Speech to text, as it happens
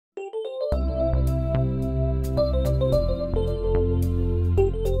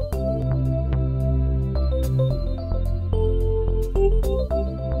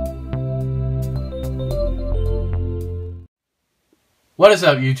What is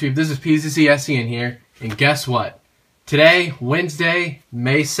up, YouTube? This is PZCSC in here, and guess what? Today, Wednesday,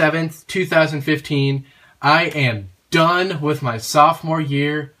 May 7th, 2015, I am done with my sophomore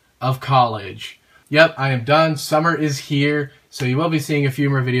year of college. Yep, I am done. Summer is here, so you will be seeing a few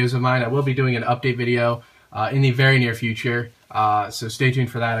more videos of mine. I will be doing an update video in the very near future, so stay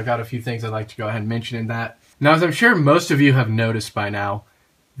tuned for that. I've got a few things I'd like to go ahead and mention in that. Now, as I'm sure most of you have noticed by now,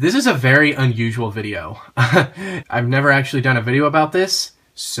 this is a very unusual video. I've never actually done a video about this,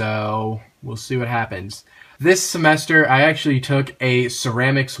 so we'll see what happens. This semester, I actually took a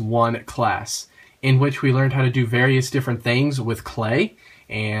Ceramics 1 class, in which we learned how to do various different things with clay,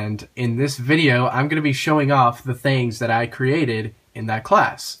 and in this video, I'm going to be showing off the things that I created in that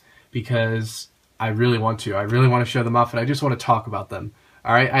class, because I really want to. I really want to show them off, and I just want to talk about them.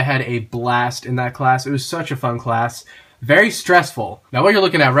 Alright, I had a blast in that class. It was such a fun class. Very stressful. Now what you're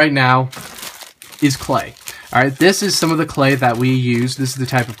looking at right now is clay. Alright, this is some of the clay that we used. This is the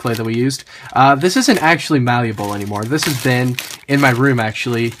type of clay that we used. This isn't actually malleable anymore. This has been in my room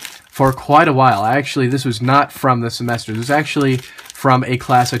actually for quite a while. This was not from the semester. This was actually from a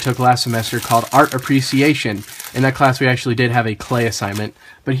class I took last semester called Art Appreciation. In that class we actually did have a clay assignment.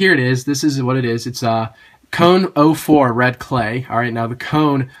 But here it is. This is what it is. It's cone 04 red clay. Alright, now the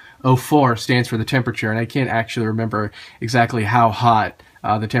cone 04 stands for the temperature, and I can't actually remember exactly how hot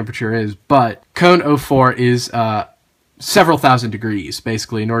the temperature is, but cone 04 is several thousand degrees,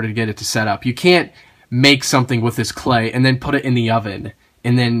 basically, in order to get it to set up. You can't make something with this clay and then put it in the oven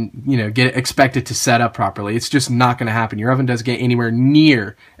and then, expect it to set up properly. It's just not going to happen. Your oven doesn't get anywhere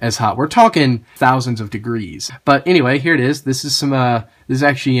near as hot. We're talking thousands of degrees. But anyway, here it is. This is this is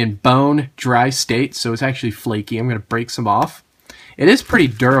actually in bone dry state, so it's actually flaky. I'm going to break some off. It is pretty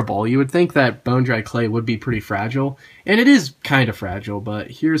durable. You would think that bone dry clay would be pretty fragile, and it is kind of fragile,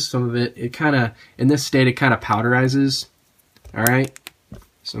 but here's some of it. It kind of, in this state, it kind of powderizes. Alright,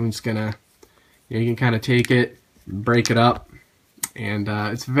 so I'm just gonna, you can kind of take it, break it up, and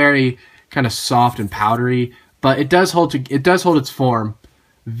it's very kind of soft and powdery, but it does hold its form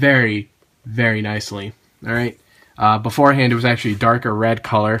very, very nicely. Alright. Beforehand, it was actually a darker red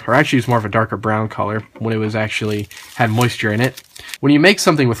color, or actually it was more of a darker brown color when it was actually had moisture in it. When you make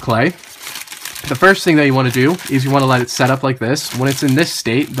something with clay, the first thing that you want to do is you want to let it set up like this. When it's in this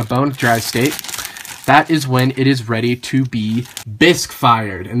state, the bone dry state, that is when it is ready to be bisque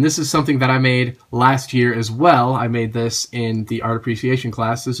fired. And this is something that I made last year as well. I made this in the art appreciation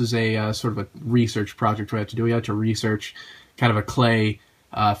class. This is a sort of a research project we had to do. We had to research kind of a clay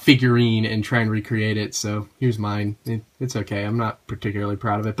figurine and try and recreate it. So here's mine. It's okay. I'm not particularly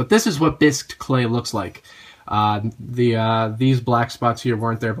proud of it, but this is what bisqued clay looks like. These black spots here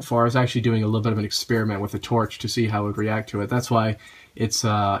weren't there before. I was actually doing a little bit of an experiment with a torch to see how it would react to it. That's why it's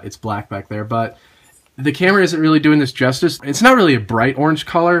black back there. But the camera isn't really doing this justice. It's not really a bright orange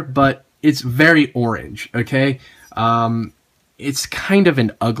color, but it's very orange. Okay. It's kind of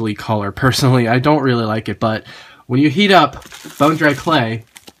an ugly color. Personally, I don't really like it, but when you heat up bone dry clay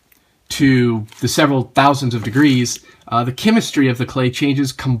to the several thousands of degrees, the chemistry of the clay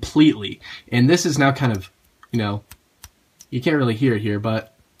changes completely. And this is now kind of, you can't really hear it here,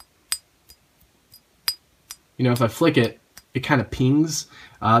 but, if I flick it, it kind of pings.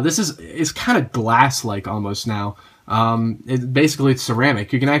 It's kind of glass-like almost now. Basically, it's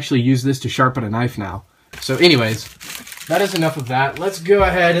ceramic. You can actually use this to sharpen a knife now. So anyways, that is enough of that. Let's go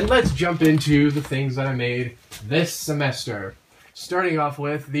ahead and let's jump into the things that I made this semester. Starting off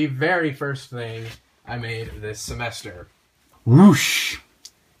with the very first thing I made this semester. Whoosh!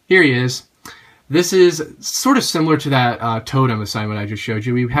 Here he is. This is sort of similar to that totem assignment I just showed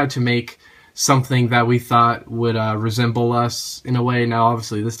you. We had to make something that we thought would resemble us in a way. Now,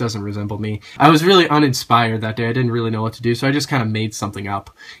 obviously, this doesn't resemble me. I was really uninspired that day. I didn't really know what to do, so I just kind of made something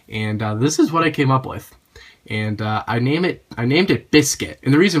up. And this is what I came up with. And I named it Biscuit.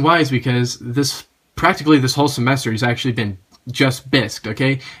 And the reason why is because practically this whole semester has actually been just bisqued,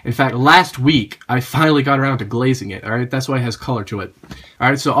 okay? In fact, last week, I finally got around to glazing it, alright? That's why it has color to it.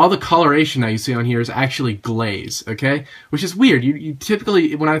 Alright, so all the coloration that you see on here is actually glaze, okay? Which is weird. You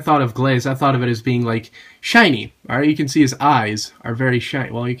typically, when I thought of glaze, I thought of it as being, like, shiny, alright? You can see his eyes are very shiny.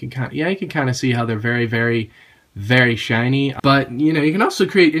 Well, you can kind of see how they're very, very, very shiny. But, you can also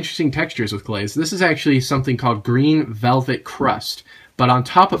create interesting textures with glaze. This is actually something called green velvet crust. But on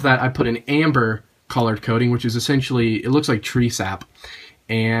top of that, I put an amber colored coating, which is essentially, it looks like tree sap,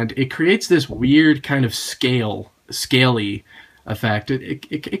 and it creates this weird kind of scaly effect.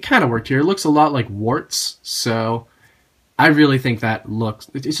 It kind of worked here. It looks a lot like warts, so I really think that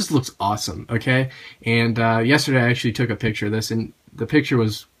it just looks awesome, okay? And yesterday I actually took a picture of this, and the picture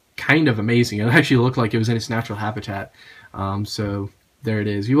was kind of amazing. It actually looked like it was in its natural habitat. So there it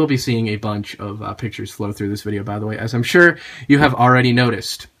is. You will be seeing a bunch of pictures flow through this video, by the way, as I'm sure you have already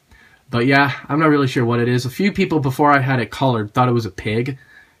noticed. But yeah, I'm not really sure what it is. A few people before I had it colored thought it was a pig.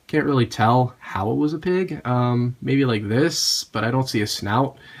 Can't really tell how it was a pig. Maybe like this, but I don't see a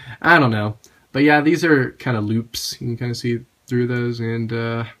snout. I don't know. But yeah, these are kind of loops. You can kind of see through those,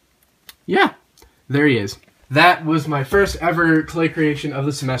 and yeah, there he is. That was my first ever clay creation of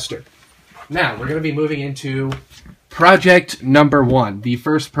the semester. Now, we're going to be moving into project number 1, the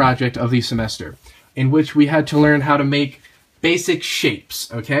first project of the semester, in which we had to learn how to make basic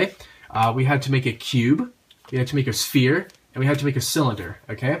shapes, okay? We had to make a cube, we had to make a sphere, and we had to make a cylinder,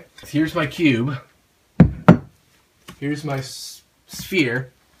 okay? Here's my cube, here's my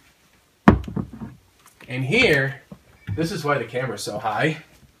sphere, and here, this is why the camera's so high,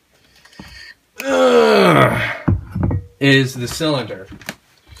 is the cylinder.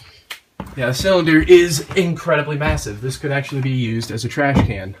 Yeah, the cylinder is incredibly massive. This could actually be used as a trash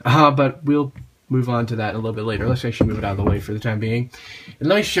can, but we'll move on to that a little bit later. Let's actually move it out of the way for the time being. And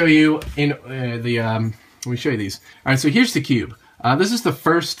let me show you in let me show you these. All right, so here's the cube. This is the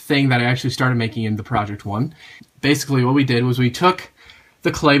first thing that I actually started making in the project 1. Basically, what we did was we took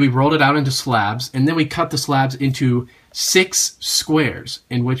the clay, we rolled it out into slabs, and then we cut the slabs into 6 squares,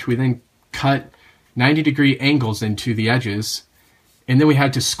 in which we then cut 90-degree angles into the edges. And then we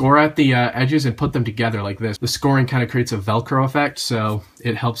had to score out the edges and put them together like this. The scoring kind of creates a Velcro effect, so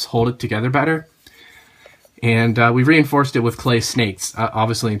it helps hold it together better. And we reinforced it with clay snakes,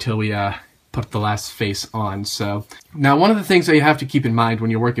 obviously, until we put the last face on. So now, one of the things that you have to keep in mind when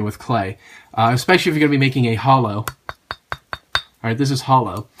you're working with clay, especially if you're going to be making a hollow, all right, this is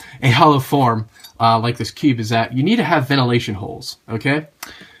hollow, a hollow form like this cube, is that you need to have ventilation holes, okay?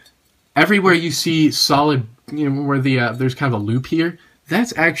 Everywhere you see solid, you know, where there's kind of a loop here,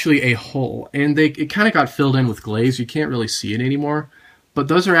 that's actually a hole, and it kind of got filled in with glaze. You can't really see it anymore, but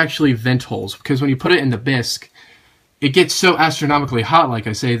those are actually vent holes, because when you put it in the bisque, it gets so astronomically hot, like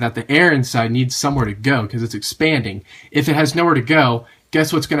I say, that the air inside needs somewhere to go because it's expanding. If it has nowhere to go,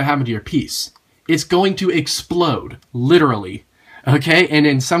 guess what's going to happen to your piece? It's going to explode, literally, okay? And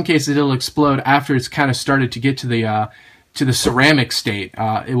in some cases, it'll explode after it's kind of started to get to the ceramic state.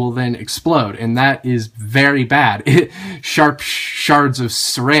 It will then explode, and that is very bad. Sharp shards of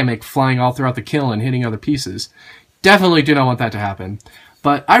ceramic flying all throughout the kiln and hitting other pieces. Definitely do not want that to happen.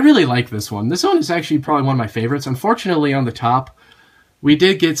 But I really like this one. This one is actually probably one of my favorites. Unfortunately, on the top, we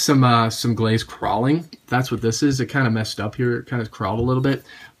did get some glaze crawling. That's what this is. It kind of messed up here. It kind of crawled a little bit.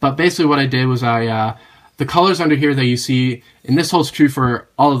 But basically what I did was the colors under here that you see, and this holds true for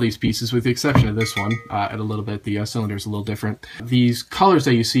all of these pieces with the exception of this one, a little bit. The cylinder is a little different. These colors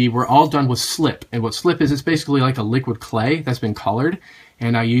that you see were all done with slip. And what slip is, it's basically like a liquid clay that's been colored,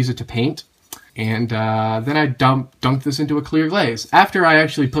 and I use it to paint. And then I dunked this into a clear glaze. After I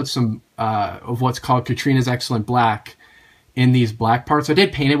actually put some of what's called Katrina's Excellent Black in these black parts, I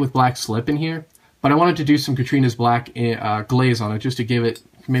did paint it with black slip in here, but I wanted to do some Katrina's Black glaze on it just to give it,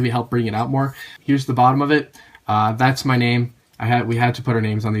 maybe help bring it out more. Here's the bottom of it. That's my name. We had to put our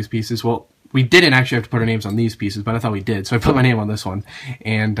names on these pieces. Well, we didn't actually have to put our names on these pieces, but I thought we did, so I put my name on this one.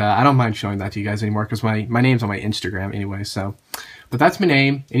 And I don't mind showing that to you guys anymore because my name's on my Instagram anyway, so... But that's my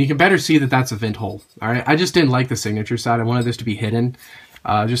name, and you can better see that that's a vent hole. All right, I just didn't like the signature side. I wanted this to be hidden,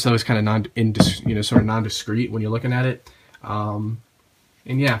 just so it's kind of sort of non-discreet when you're looking at it. And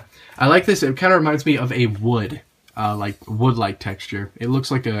yeah, I like this. It kind of reminds me of a wood, like wood-like texture. It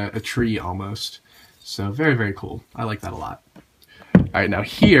looks like a tree almost. So very, very cool. I like that a lot. All right, now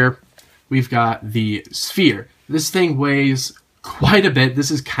here we've got the sphere. This thing weighs quite a bit.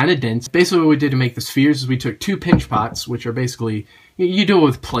 This is kind of dense. Basically what we did to make the spheres is we took 2 pinch pots, which are basically, you do it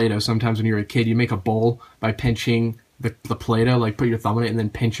with Play-Doh sometimes when you're a kid. You make a bowl by pinching the Play-Doh, like put your thumb in it and then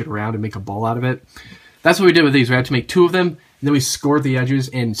pinch it around and make a bowl out of it. That's what we did with these. We had to make 2 of them, and then we scored the edges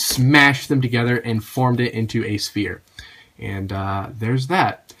and smashed them together and formed it into a sphere. And there's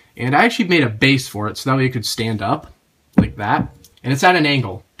that. And I actually made a base for it so that way it could stand up like that. And it's at an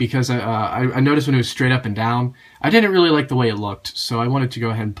angle because I noticed when it was straight up and down, I didn't really like the way it looked. So I wanted to go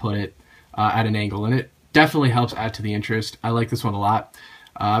ahead and put it at an angle. And it definitely helps add to the interest. I like this one a lot.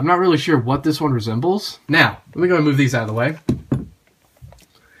 I'm not really sure what this one resembles. Now, let me go and move these out of the way.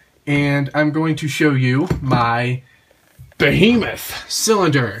 And I'm going to show you my behemoth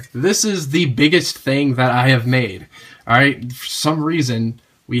cylinder. This is the biggest thing that I have made. All right, for some reason,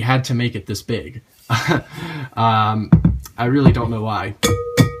 we had to make it this big. I really don't know why.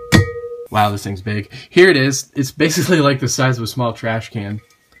 Wow, this thing's big. Here it is. It's basically like the size of a small trash can.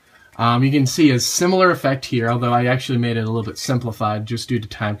 You can see a similar effect here, although I actually made it a little bit simplified just due to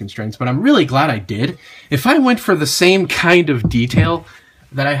time constraints, but I'm really glad I did. If I went for the same kind of detail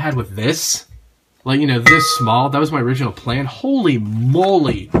that I had with this, like, you know, this small, that was my original plan, holy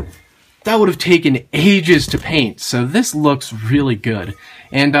moly, that would have taken ages to paint. So this looks really good.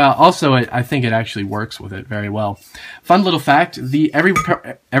 And also, I think it actually works with it very well. Fun little fact,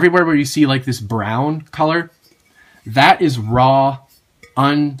 everywhere where you see like this brown color, that is raw,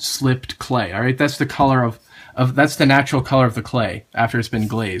 unslipped clay. All right, that's the color that's the natural color of the clay after it's been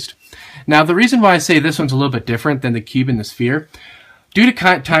glazed. Now, the reason why I say this one's a little bit different than the cube and the sphere, due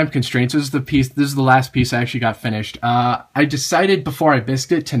to time constraints, this is the last piece I actually got finished. I decided before I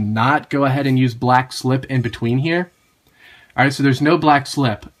bisqued it to not go ahead and use black slip in between here. All right, so there's no black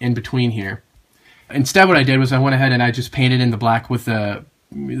slip in between here. Instead, what I did was I went ahead and I just painted in the black with the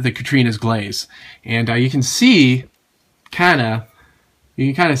Katrina's glaze, and you can see you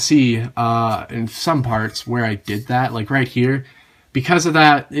can kind of see in some parts where I did that, like right here. Because of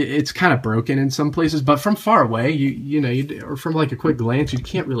that, it's kind of broken in some places, but from far away, or from like a quick glance, you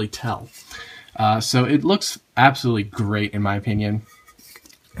can't really tell. So it looks absolutely great in my opinion.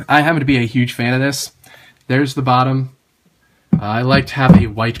 I happen to be a huge fan of this. There's the bottom. I like to have a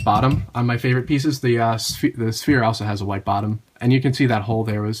white bottom on my favorite pieces. The sphere also has a white bottom, and you can see that hole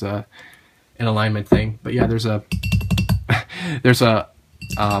there was an alignment thing. But yeah, there's a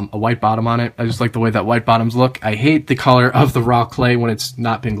white bottom on it. I just like the way that white bottoms look. I hate the color of the raw clay when it's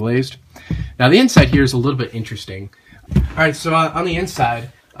not been glazed. Now the inside here is a little bit interesting. Alright, so on the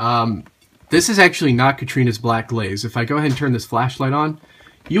inside, this is actually not Katrina's black glaze. If I go ahead and turn this flashlight on,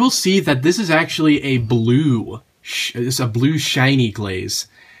 you will see that this is actually a blue shiny glaze.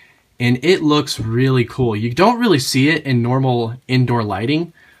 And it looks really cool. You don't really see it in normal indoor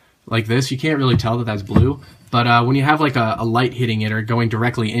lighting like this. You can't really tell that that's blue. But when you have like a light hitting it or going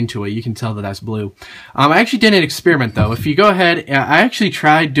directly into it, you can tell that that's blue. I actually did an experiment though. If you go ahead, I actually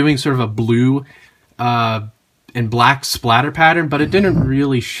tried doing sort of a blue and black splatter pattern, but it didn't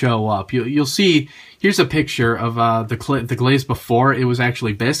really show up. You'll see, here's a picture of the glaze before it was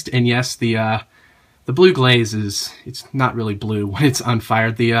actually bisqued. And yes, the blue glaze it's not really blue when it's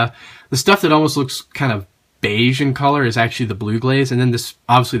unfired. The stuff that almost looks kind of beige in color is actually the blue glaze, and then this,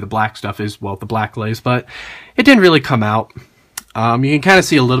 obviously the black stuff is, well, the black glaze, but it didn't really come out. You can kind of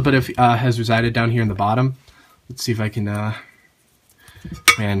see a little bit of has resided down here in the bottom. Let's see if I can,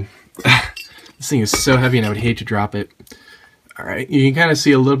 man, this thing is so heavy and I would hate to drop it. Alright, you can kind of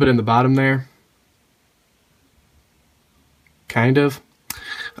see a little bit in the bottom there. Kind of.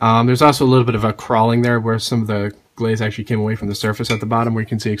 There's also a little bit of a crawling there where some of the glaze actually came away from the surface at the bottom where you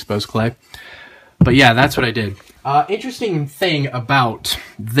can see exposed clay. But yeah, that's what I did. Interesting thing about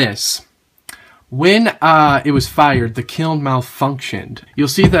this. When it was fired, the kiln malfunctioned. You'll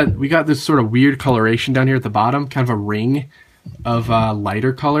see that we got this sort of weird coloration down here at the bottom, kind of a ring of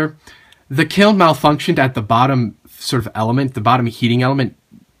lighter color. The kiln malfunctioned at the bottom sort of element, the bottom heating element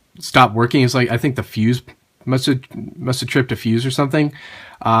stopped working. It's like, I think the fuse must have tripped a fuse or something.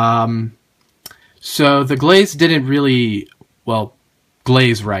 So the glaze didn't really, well,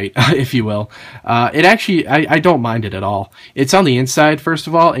 glaze right, if you will. It actually, I don't mind it at all. It's on the inside, first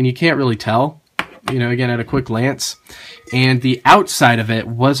of all, and you can't really tell, again, at a quick glance. And the outside of it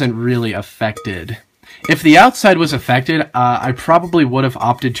wasn't really affected. If the outside was affected, I probably would have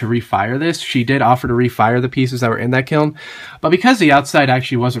opted to refire this. She did offer to refire the pieces that were in that kiln. But because the outside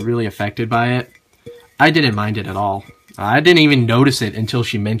actually wasn't really affected by it, I didn't mind it at all. I didn't even notice it until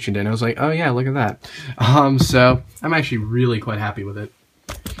she mentioned it. And I was like, oh yeah, look at that. So I'm actually really quite happy with it.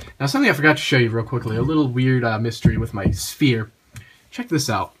 Now, something I forgot to show you real quickly, a little weird mystery with my sphere. Check this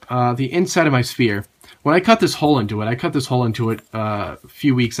out. The inside of my sphere. When I cut this hole into it, a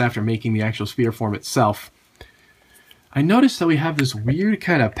few weeks after making the actual sphere form itself. I noticed that we have this weird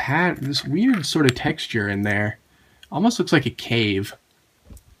kind of this weird sort of texture in there. Almost looks like a cave.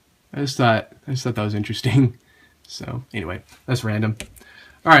 I just thought that was interesting. So anyway, that's random.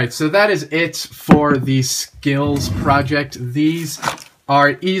 Alright, so that is it for the skills project. These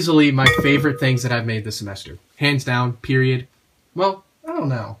are easily my favorite things that I've made this semester. Hands down, period. Well, I don't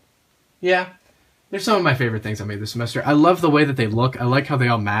know. Yeah, they're some of my favorite things I made this semester. I love the way that they look. I like how they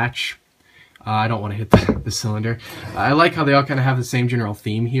all match. I don't want to hit the cylinder. I like how they all kind of have the same general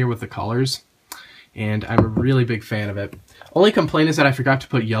theme here with the colors. And I'm a really big fan of it. Only complaint is that I forgot to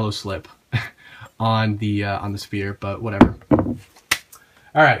put yellow slip on the sphere, but whatever.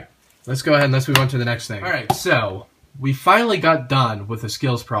 Alright, let's go ahead and let's move on to the next thing. Alright, so we finally got done with the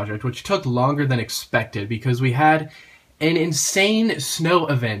skills project, which took longer than expected because we had an insane snow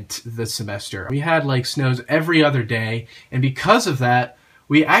event this semester. We had like snows every other day, and because of that,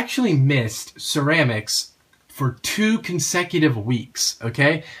 we actually missed ceramics for 2 consecutive weeks,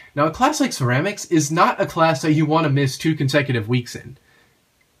 okay? Now, a class like ceramics is not a class that you want to miss 2 consecutive weeks in.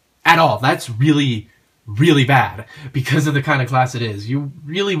 At all. That's really, really bad because of the kind of class it is. You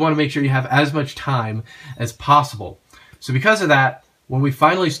really want to make sure you have as much time as possible. So because of that, when we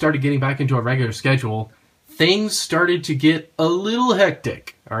finally started getting back into a regular schedule, things started to get a little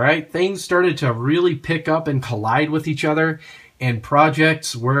hectic, all right? Things started to really pick up and collide with each other, and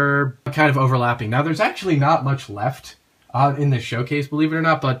projects were kind of overlapping. Now, there's actually not much left in this showcase, believe it or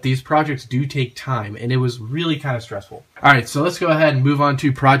not, but these projects do take time, and it was really kind of stressful. All right, so let's go ahead and move on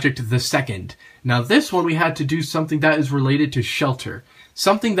to project the second. Now, this one we had to do something that is related to shelter,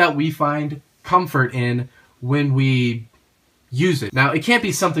 something that we find comfort in when we use it. Now, it can't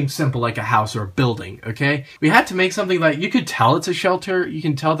be something simple like a house or a building, okay? We had to make something that you could tell it's a shelter. You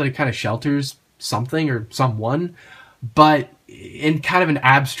can tell that it kind of shelters something or someone, but in kind of an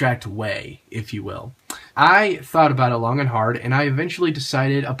abstract way, if you will. I thought about it long and hard, and I eventually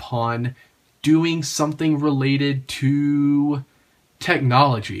decided upon doing something related to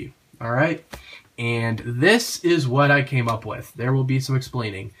technology, all right? And this is what I came up with. There will be some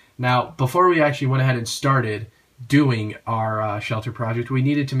explaining. Now, before we actually went ahead and started doing our shelter project, we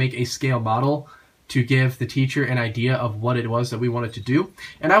needed to make a scale model to give the teacher an idea of what it was that we wanted to do.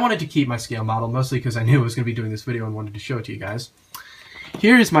 And I wanted to keep my scale model, mostly because I knew I was going to be doing this video and wanted to show it to you guys.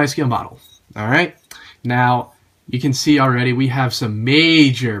 Here is my scale model, all right? Now, you can see already we have some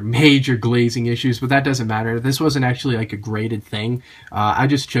major glazing issues, but that doesn't matter. This wasn't actually like a graded thing. I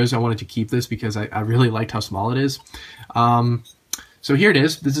just chose I wanted to keep this because I really liked how small it is. So here it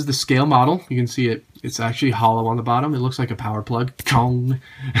is. This is the scale model. You can see it. It's actually hollow on the bottom. It looks like a power plug.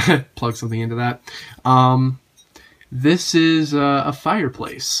 Plug something into that. This is a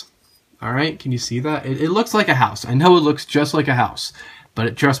fireplace. All right, can you see that? It looks like a house. I know it looks just like a house,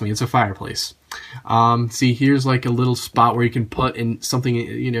 but trust me, it's a fireplace. See, here's like a little spot where you can put in something,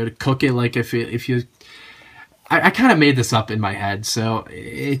 you know, to cook it. Like if you, I kind of made this up in my head, so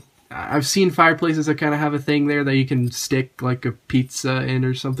I've seen fireplaces that kind of have a thing there that you can stick like a pizza in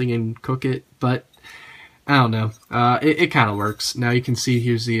or something and cook it, but I don't know. It kind of works. Now you can see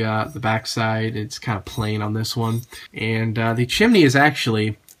here's the back side. It's kind of plain on this one, and the chimney is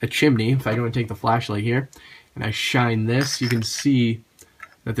actually a chimney. If I go and take the flashlight here and I shine this, you can see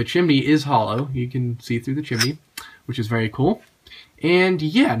that the chimney is hollow. You can see through the chimney, which is very cool. And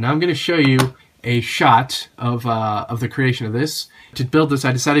yeah, now I'm going to show you a shot of the creation of this. To build this,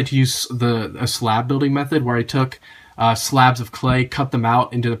 I decided to use a slab building method where I took slabs of clay, cut them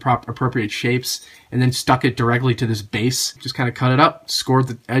out into the appropriate shapes, and then stuck it directly to this base. Just kind of cut it up, scored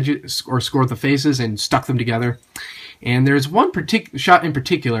the edges or scored the faces, and stuck them together. And there's one shot in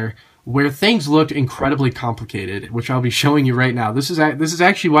particular where things looked incredibly complicated, which I'll be showing you right now. This is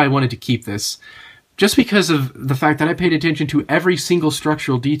actually why I wanted to keep this, just because of the fact that I paid attention to every single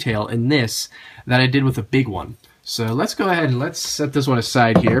structural detail in this that I did with the big one. So let's go ahead and let's set this one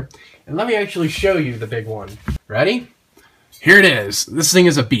aside here, and let me actually show you the big one. Ready? Here it is. This thing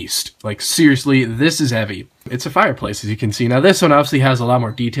is a beast. Like, seriously, this is heavy. It's a fireplace, as you can see. Now, this one obviously has a lot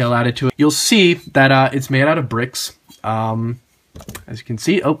more detail added to it. You'll see that it's made out of bricks. As you can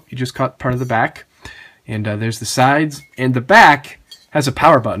see, oh, you just cut part of the back. And there's the sides. And the back has a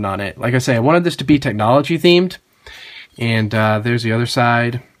power button on it. Like I say, I wanted this to be technology themed. And there's the other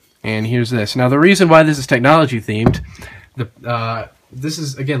side. And here's this. Now, the reason why this is technology themed, this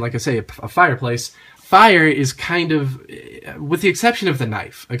is, again, like I say, a fireplace. Fire is kind of, with the exception of the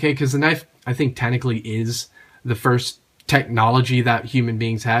knife, okay? Because the knife, I think, technically is the first technology that human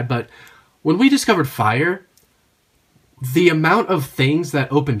beings had. But when we discovered fire, the amount of things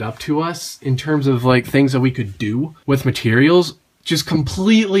that opened up to us in terms of like things that we could do with materials just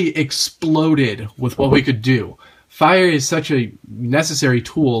completely exploded with what we could do. Fire is such a necessary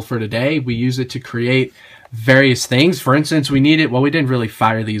tool for today. We use it to create various things. For instance, we didn't really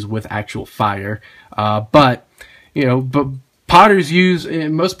fire these with actual fire, but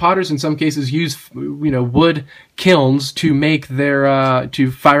most potters in some cases use, wood kilns to make their,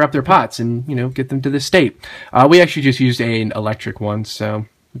 to fire up their pots and, get them to this state. We actually just used an electric one, so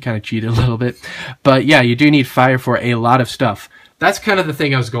we kind of cheated a little bit. But yeah, you do need fire for a lot of stuff. That's kind of the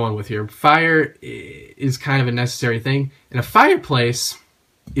thing I was going with here. Fire is kind of a necessary thing. And a fireplace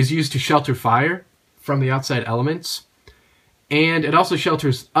is used to shelter fire from the outside elements. And it also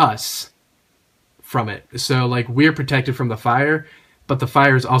shelters us from it. So, like, we're protected from the fire, but the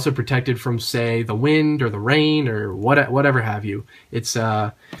fire is also protected from, say, the wind or the rain or whatever have you. It's,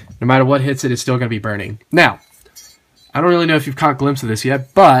 no matter what hits it, it's still going to be burning. Now, I don't really know if you've caught a glimpse of this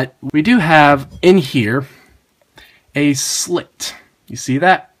yet, but we do have in here a slit, You see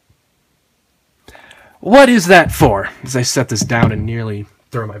that? What is that for? As I set this down and nearly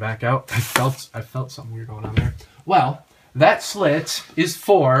throw my back out, I felt something weird going on there. Well, that slit is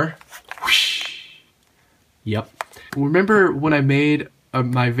for... Whoosh. Yep. Remember when I made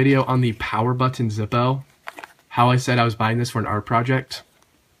my video on the power button Zippo? How I said I was buying this for an art project?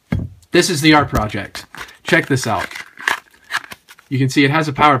 This is the art project. Check this out. You can see it has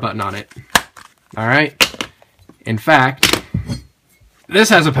a power button on it. Alright? In fact, this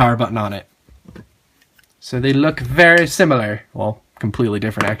has a power button on it. So they look very similar. Well, completely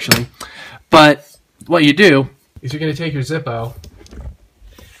different actually. But what you do is you're going to take your Zippo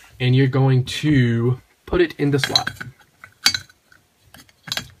and you're going to put it in the slot.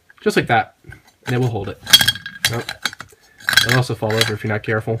 Just like that. And it will hold it. Nope. It'll also fall over if you're not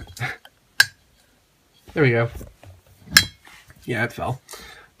careful. There we go. Yeah, it fell.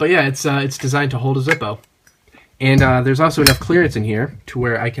 But yeah, it's designed to hold a Zippo. And there's also enough clearance in here to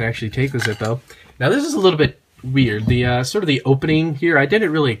where I can actually take the Zippo. Now this is a little bit weird. The sort of the opening here, I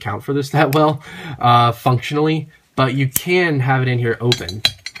didn't really account for this that well functionally, but you can have it in here open.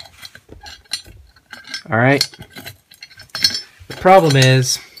 Alright. The problem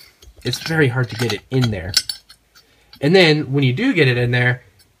is, it's very hard to get it in there. And then, when you do get it in there,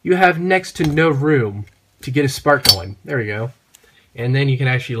 you have next to no room to get a spark going. There we go. And then you can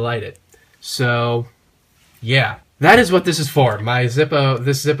actually light it. So, yeah. That is what this is for. My Zippo,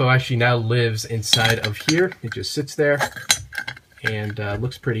 this Zippo actually now lives inside of here. It just sits there and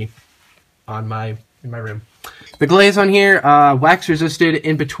looks pretty in my room. The glaze on here, wax resisted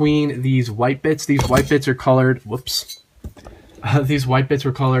in between these white bits. These white bits are colored, whoops. These white bits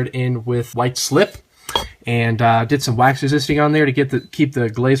were colored in with white slip. And did some wax resisting on there to keep the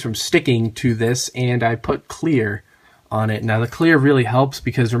glaze from sticking to this, and I put clear on it. Now the clear really helps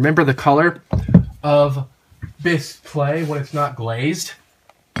because remember the color of this clay when it's not glazed?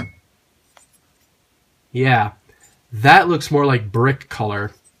 Yeah, that looks more like brick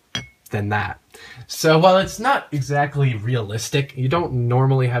color than that. So while it's not exactly realistic, you don't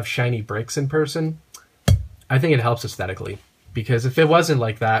normally have shiny bricks in person, I think it helps aesthetically. Because if it wasn't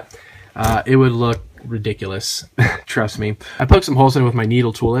like that, it would look ridiculous. Trust me. I poked some holes in it with my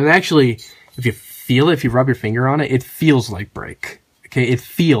needle tool, and actually, if you feel it, if you rub your finger on it, it feels like brick. Okay, it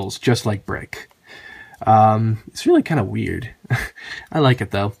feels just like brick. It's really kind of weird. I like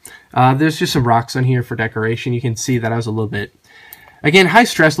it though. There's just some rocks on here for decoration. You can see that I was a little bit... Again, high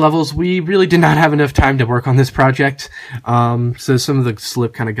stress levels. We really did not have enough time to work on this project. So some of the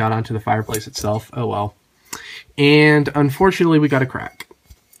slip kind of got onto the fireplace itself. Oh well. And unfortunately, we got a crack.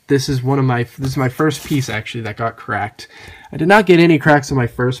 This is my first piece actually that got cracked. I did not get any cracks in my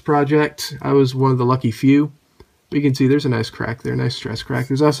first project. I was one of the lucky few. But you can see there's a nice crack there, nice stress crack.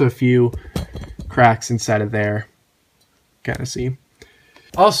 There's also a few cracks inside of there. Kind of see.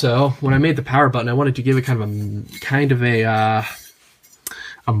 Also, when I made the power button, I wanted to give it kind of a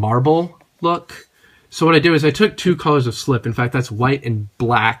marble look. So what I did is I took two colors of slip. In fact, that's white and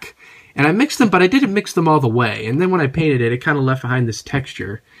black. And I mixed them, but I didn't mix them all the way. And then when I painted it, it kind of left behind this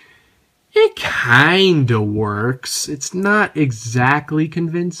texture. It kind of works. It's not exactly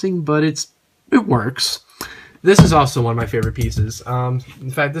convincing, but it works. This is also one of my favorite pieces.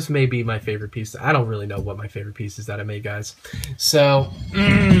 In fact, this may be my favorite piece. I don't really know what my favorite piece is that I made, guys. So,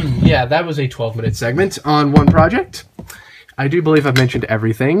 yeah, that was a 12-minute segment on one project. I do believe I've mentioned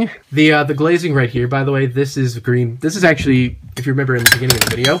everything. The glazing right here, by the way, this is green. This is actually, if you remember in the beginning of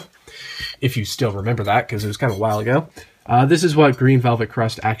the video, if you still remember that, because it was kind of a while ago, this is what green velvet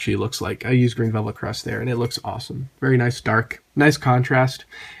crust actually looks like. I use green velvet crust there, and it looks awesome. Very nice, dark, nice contrast.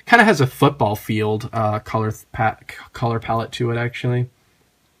 Kind of has a football field color palette to it, actually.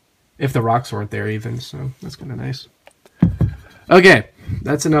 If the rocks weren't there, even, so that's kind of nice. Okay,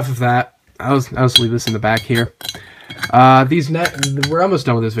 that's enough of that. I'll just leave this in the back here. We're almost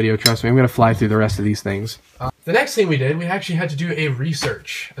done with this video, trust me. I'm going to fly through the rest of these things. The next thing we did, we actually had to do a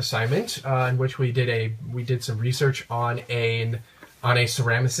research assignment in which we did some research on a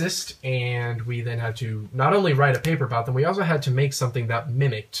ceramicist, and we then had to not only write a paper about them, we also had to make something that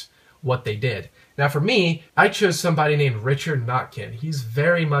mimicked what they did. Now for me, I chose somebody named Richard Notkin. He's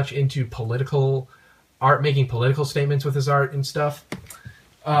very much into political art, making political statements with his art and stuff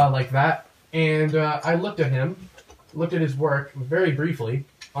like that. And I looked at his work very briefly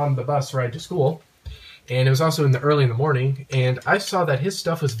on the bus ride to school, and it was also early in the morning, and I saw that his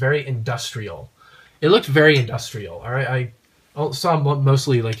stuff was very industrial. It looked very industrial, all right? I saw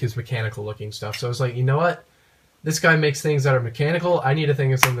mostly like his mechanical looking stuff, so I was like, you know what? This guy makes things that are mechanical. I need a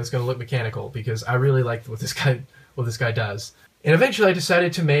thing of something that's going to look mechanical, because I really like what this guy does. And eventually I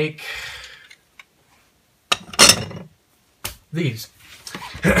decided to make these.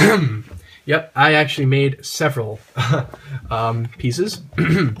 Yep, I actually made several pieces.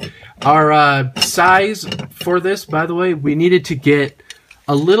 Our size for this, by the way, we needed to get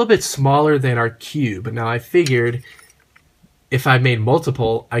a little bit smaller than our cube. Now I figured if I made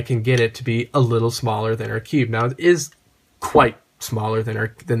multiple, I can get it to be a little smaller than our cube. Now it is quite smaller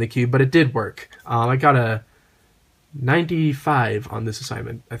than the cube, but it did work. I got a 95 on this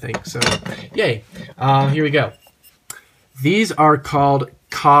assignment, I think. So, yay. Here we go. These are called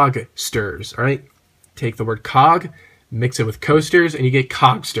cog stirs, all right? Take the word cog, mix it with coasters, and you get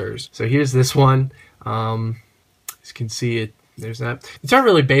cog stirs. So here's this one. As you can see, it. There's that. It's not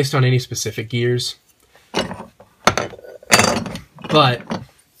really based on any specific gears, but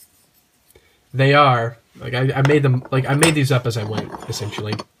they are. Like I made them. Like I made these up as I went,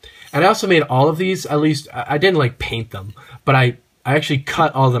 essentially. And I also made all of these. At least I didn't like paint them, but I actually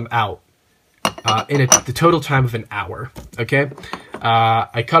cut all of them out in the total time of an hour. Okay,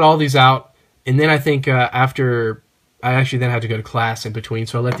 I cut all these out, and then I think after I actually then had to go to class in between,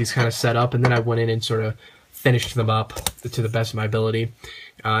 so I let these kind of set up, and then I went in and sort of finished them up to the best of my ability.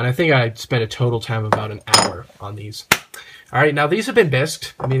 And I think I spent a total time of about an hour on these. All right, now these have been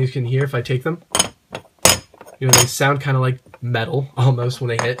bisqued. I mean, you can hear if I take them. You know, they sound kind of like metal almost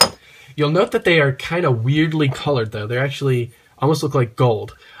when they hit. You'll note that they are kind of weirdly colored, though. They actually almost look like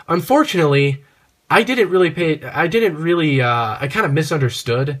gold. Unfortunately, I kind of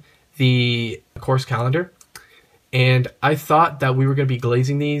misunderstood the course calendar. And I thought that we were going to be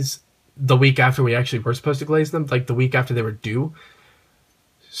glazing these the week after we actually were supposed to glaze them, like the week after they were due.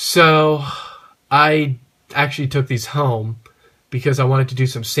 So I actually took these home because I wanted to do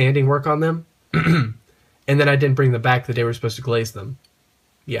some sanding work on them. And then I didn't bring them back the day we were supposed to glaze them.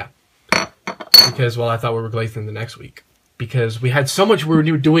 Yeah. Because, well, I thought we were glazing them the next week. Because we had so much we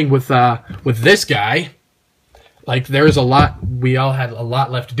were doing with this guy. Like, there's a lot, we all had a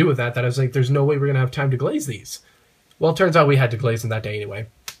lot left to do with that I was like, there's no way we're going to have time to glaze these. Well, it turns out we had to glaze them that day anyway.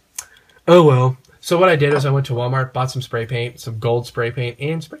 Oh, well. So what I did is I went to Walmart, bought some spray paint, some gold spray paint,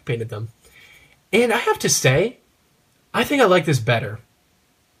 and spray painted them. And I have to say, I think I like this better.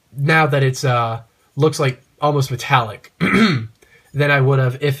 Now that it's looks like almost metallic than I would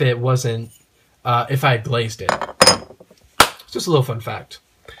have if it wasn't, if I had glazed it. It's just a little fun fact.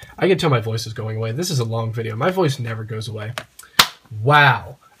 I can tell my voice is going away. This is a long video. My voice never goes away.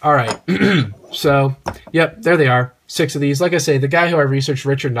 Wow. All right. So, yep, there they are. 6 of these. Like I say, the guy who I researched,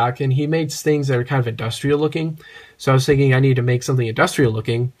 Richard Notkin, he made things that are kind of industrial looking. So I was thinking I need to make something industrial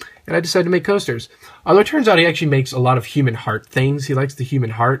looking, and I decided to make coasters. Although it turns out he actually makes a lot of human heart things. He likes the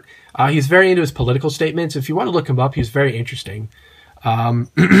human heart. He's very into his political statements. If you want to look him up, he's very interesting. I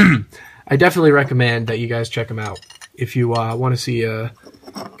definitely recommend that you guys check him out if you want to see a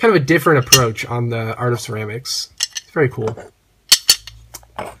kind of a different approach on the art of ceramics. It's very cool.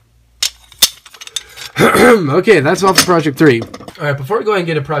 Okay, that's all for Project 3. Alright, before we go ahead and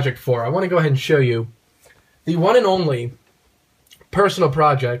get to Project 4, I want to go ahead and show you the one and only personal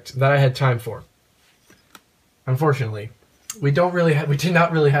project that I had time for. Unfortunately, we did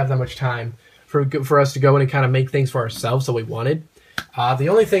not really have that much time for us to go in and kind of make things for ourselves that we wanted. The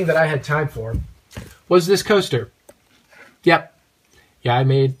only thing that I had time for was this coaster. Yep. Yeah, I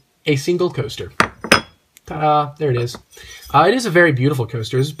made a single coaster. Ta-da, there it is. It is a very beautiful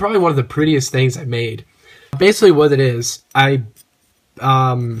coaster. This is probably one of the prettiest things I made. Basically what it is, I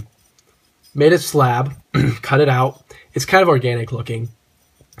made a slab, cut it out. It's kind of organic looking.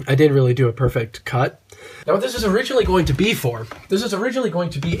 I didn't really do a perfect cut. Now what this is originally going to be for, this is originally going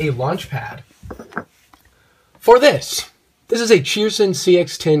to be a launch pad for this. This is a Cheerson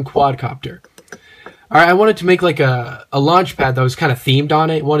CX-10 quadcopter. Alright, I wanted to make like a launch pad that was kind of themed on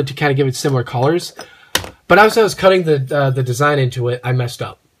it. Wanted to kind of give it similar colors. But as I was cutting the design into it, I messed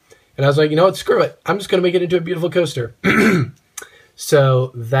up. And I was like, you know what, screw it. I'm just going to make it into a beautiful coaster.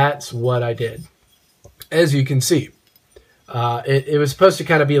 So that's what I did. As you can see, it was supposed to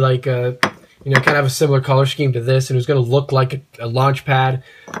kind of be like kind of have a similar color scheme to this, and it was going to look like a launch pad,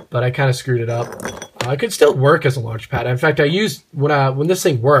 but I kind of screwed it up. It could still work as a launch pad. In fact, I used when this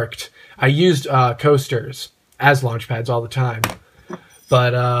thing worked, I used coasters as launch pads all the time.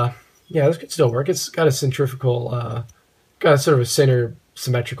 But yeah, this could still work. It's got a centrifugal, got sort of a center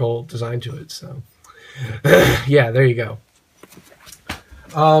symmetrical design to it. So yeah, there you go.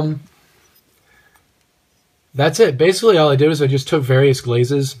 That's it. Basically, all I did was I just took various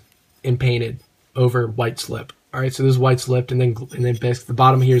glazes and painted over white slip. All right, so this is white slip, and then basically the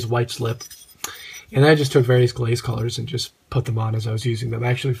bottom here is white slip. And I just took various glaze colors and just put them on as I was using them.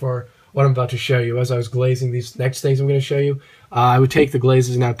 Actually, for what I'm about to show you, as I was glazing these next things I'm going to show you, I would take the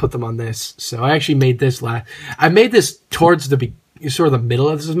glazes and I'd put them on this. So I actually made this I made this towards the sort of the middle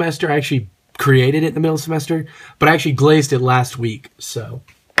of the semester. I actually created it in the middle of the semester, but I actually glazed it last week. So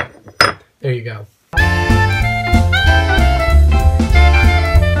there you go.